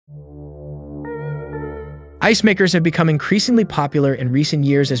Ice makers have become increasingly popular in recent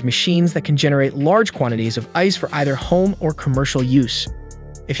years as machines that can generate large quantities of ice for either home or commercial use.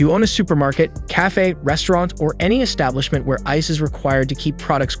 If you own a supermarket, cafe, restaurant, or any establishment where ice is required to keep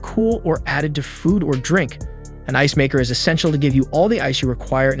products cool or added to food or drink, an ice maker is essential to give you all the ice you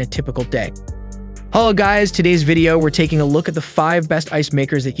require in a typical day. Hello guys, today's video we're taking a look at the 5 best ice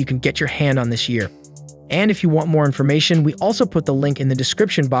makers that you can get your hand on this year. And if you want more information, we also put the link in the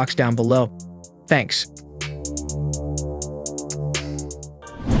description box down below. Thanks.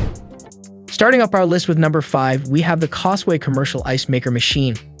 Starting up our list with number 5, we have the Costway Commercial Ice Maker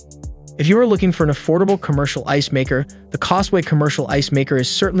Machine. If you are looking for an affordable commercial ice maker, the Costway Commercial Ice Maker is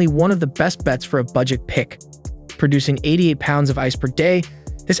certainly one of the best bets for a budget pick. Producing 88 pounds of ice per day,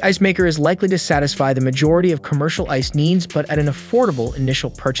 this ice maker is likely to satisfy the majority of commercial ice needs, but at an affordable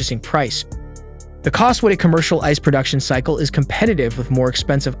initial purchasing price. The Costway commercial ice production cycle is competitive with more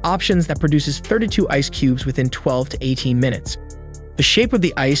expensive options that produces 32 ice cubes within 12 to 18 minutes. The shape of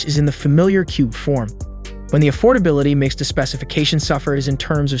the ice is in the familiar cube form. When the affordability makes the specification suffer is in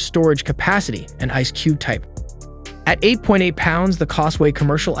terms of storage capacity and ice cube type. At 8.8 pounds, the Costway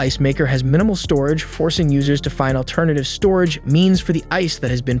commercial ice maker has minimal storage, forcing users to find alternative storage means for the ice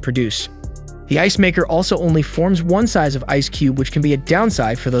that has been produced. The ice maker also only forms one size of ice cube, which can be a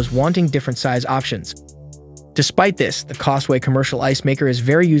downside for those wanting different size options. Despite this, the Costway commercial ice maker is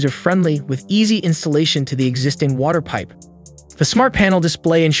very user-friendly with easy installation to the existing water pipe. The smart panel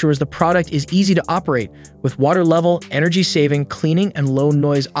display ensures the product is easy to operate, with water level, energy-saving, cleaning, and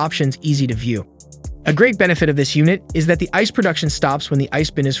low-noise options easy to view. A great benefit of this unit is that the ice production stops when the ice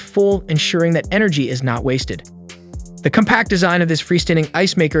bin is full, ensuring that energy is not wasted. The compact design of this freestanding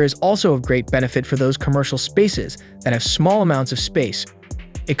ice maker is also of great benefit for those commercial spaces that have small amounts of space.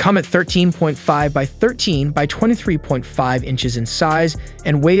 It comes at 13.5 by 13 by 23.5 inches in size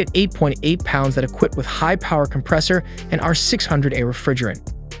and weighed at 8.8 pounds that equipped with high-power compressor and R600A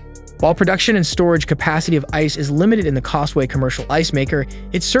refrigerant. While production and storage capacity of ice is limited in the Costway commercial ice maker,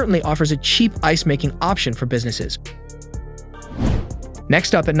 it certainly offers a cheap ice-making option for businesses.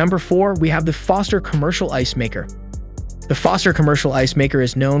 Next up at number 4, we have the Foster commercial ice maker. The Foster commercial ice maker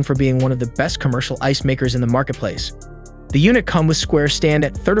is known for being one of the best commercial ice makers in the marketplace. The unit comes with square stand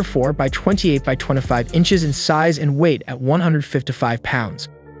at 34 by 28 by 25 inches in size and weight at 155 pounds.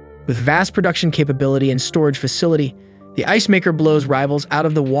 With vast production capability and storage facility, the ice maker blows rivals out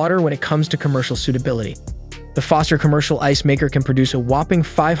of the water when it comes to commercial suitability. The Foster commercial ice maker can produce a whopping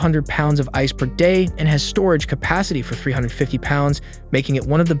 500 pounds of ice per day and has storage capacity for 350 pounds, making it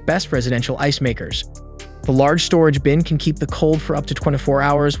one of the best residential ice makers. The large storage bin can keep the cold for up to 24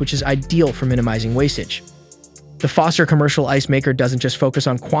 hours, which is ideal for minimizing wastage. The Foster commercial ice maker doesn't just focus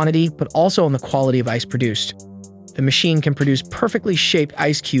on quantity, but also on the quality of ice produced. The machine can produce perfectly shaped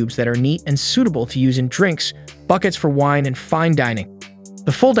ice cubes that are neat and suitable to use in drinks, buckets for wine, and fine dining.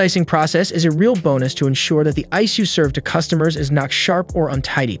 The full dicing process is a real bonus to ensure that the ice you serve to customers is not sharp or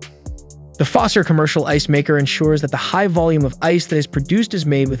untidy. The Foster commercial ice maker ensures that the high volume of ice that is produced is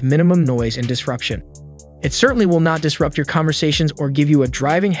made with minimum noise and disruption. It certainly will not disrupt your conversations or give you a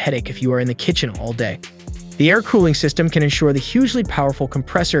driving headache if you are in the kitchen all day. The air cooling system can ensure the hugely powerful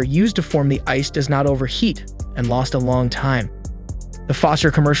compressor used to form the ice does not overheat and last a long time. The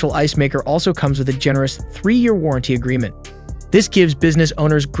Foster commercial ice maker also comes with a generous 3-year warranty agreement. This gives business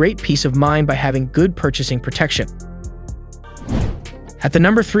owners great peace of mind by having good purchasing protection. At the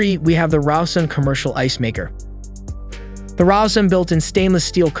number 3, we have the ROVSUN commercial ice maker. The ROVSUN built-in stainless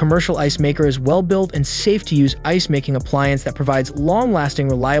steel commercial ice maker is well-built and safe-to-use ice-making appliance that provides long-lasting,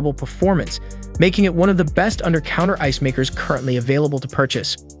 reliable performance, making it one of the best under-counter ice makers currently available to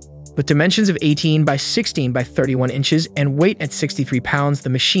purchase. With dimensions of 18 by 16 by 31 inches and weight at 63 pounds, the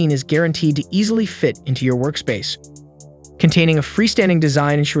machine is guaranteed to easily fit into your workspace. Containing a freestanding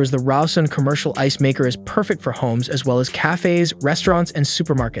design ensures the ROVSUN commercial ice maker is perfect for homes as well as cafes, restaurants, and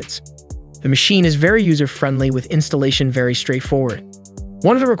supermarkets. The machine is very user-friendly with installation very straightforward.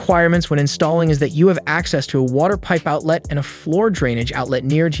 One of the requirements when installing is that you have access to a water pipe outlet and a floor drainage outlet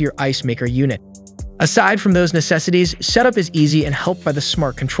near to your ice maker unit. Aside from those necessities, setup is easy and helped by the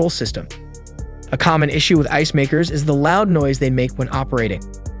smart control system. A common issue with ice makers is the loud noise they make when operating.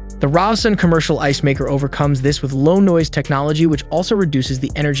 The ROVSUN commercial ice maker overcomes this with low noise technology, which also reduces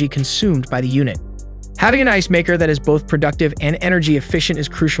the energy consumed by the unit. Having an ice maker that is both productive and energy efficient is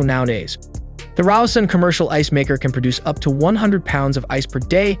crucial nowadays. The ROVSUN commercial ice maker can produce up to 100 pounds of ice per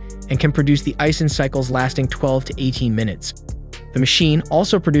day and can produce the ice in cycles lasting 12 to 18 minutes. The machine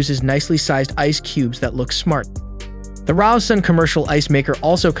also produces nicely sized ice cubes that look smart. The ROVSUN commercial ice maker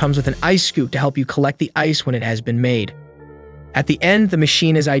also comes with an ice scoop to help you collect the ice when it has been made. At the end, the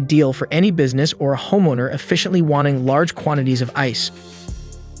machine is ideal for any business or a homeowner efficiently wanting large quantities of ice.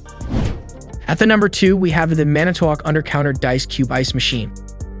 At the number 2, we have the Manitowoc Under-Counter Dice Cube Ice Machine.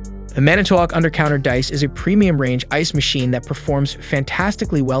 The Manitowoc Under-Counter Dice is a premium-range ice machine that performs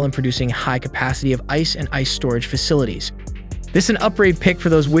fantastically well in producing high capacity of ice and ice storage facilities. This is an upgrade pick for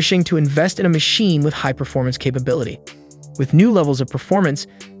those wishing to invest in a machine with high performance capability. With new levels of performance,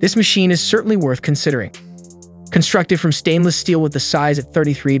 this machine is certainly worth considering. Constructed from stainless steel with the size at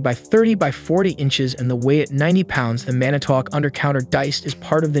 33 by 30 by 40 inches and the weight at 90 pounds, the Manitowoc Under-Counter Dice is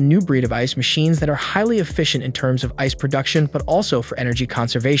part of the new breed of ice machines that are highly efficient in terms of ice production but also for energy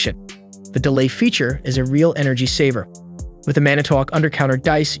conservation. The delay feature is a real energy saver. With the Manitowoc Under-Counter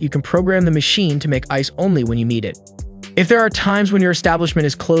Dice, you can program the machine to make ice only when you need it. If there are times when your establishment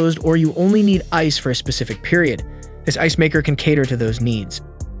is closed or you only need ice for a specific period, this ice maker can cater to those needs.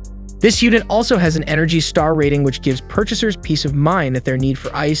 This unit also has an Energy Star rating, which gives purchasers peace of mind that their need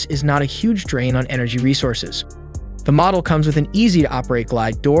for ice is not a huge drain on energy resources. The model comes with an easy-to-operate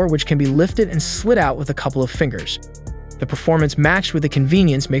glide door, which can be lifted and slid out with a couple of fingers. The performance matched with the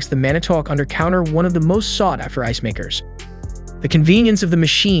convenience makes the Manitowoc Under-Counter one of the most sought-after ice makers. The convenience of the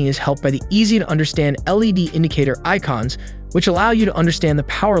machine is helped by the easy-to-understand LED indicator icons, which allow you to understand the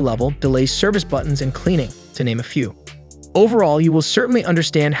power level, delay service buttons, and cleaning, to name a few. Overall, you will certainly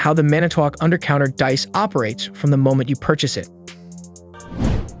understand how the Manitowoc Under-Counter Dice operates from the moment you purchase it.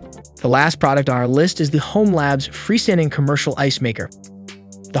 The last product on our list is the HomeLabs Freestanding Commercial Ice Maker.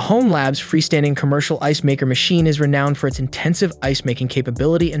 The HomeLabs Freestanding Commercial Ice Maker machine is renowned for its intensive ice-making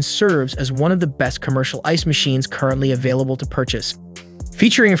capability and serves as one of the best commercial ice machines currently available to purchase.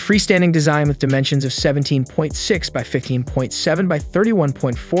 Featuring a freestanding design with dimensions of 17.6 by 15.7 by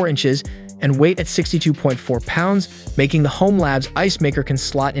 31.4 inches and weight at 62.4 pounds, making the HomeLabs Ice Maker can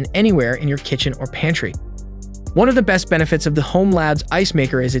slot in anywhere in your kitchen or pantry. One of the best benefits of the HomeLabs Ice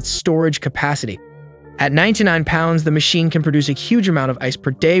Maker is its storage capacity. At 99 pounds, the machine can produce a huge amount of ice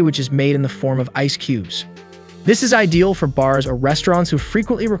per day, which is made in the form of ice cubes. This is ideal for bars or restaurants who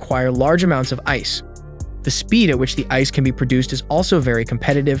frequently require large amounts of ice. The speed at which the ice can be produced is also very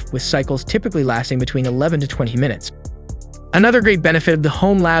competitive, with cycles typically lasting between 11 to 20 minutes. Another great benefit of the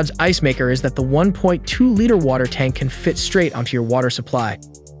HomeLabs Ice Maker is that the 1.2-liter water tank can fit straight onto your water supply.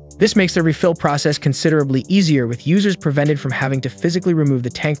 This makes the refill process considerably easier, with users prevented from having to physically remove the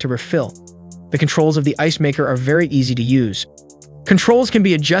tank to refill. The controls of the ice maker are very easy to use. Controls can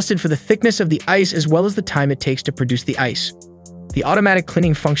be adjusted for the thickness of the ice as well as the time it takes to produce the ice. The automatic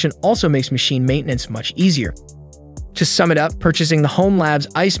cleaning function also makes machine maintenance much easier. To sum it up, purchasing the HomeLabs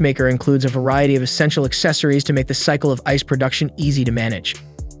Ice Maker includes a variety of essential accessories to make the cycle of ice production easy to manage.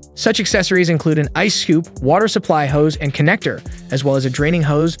 Such accessories include an ice scoop, water supply hose, and connector, as well as a draining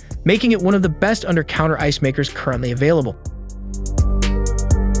hose, making it one of the best under-counter ice makers currently available.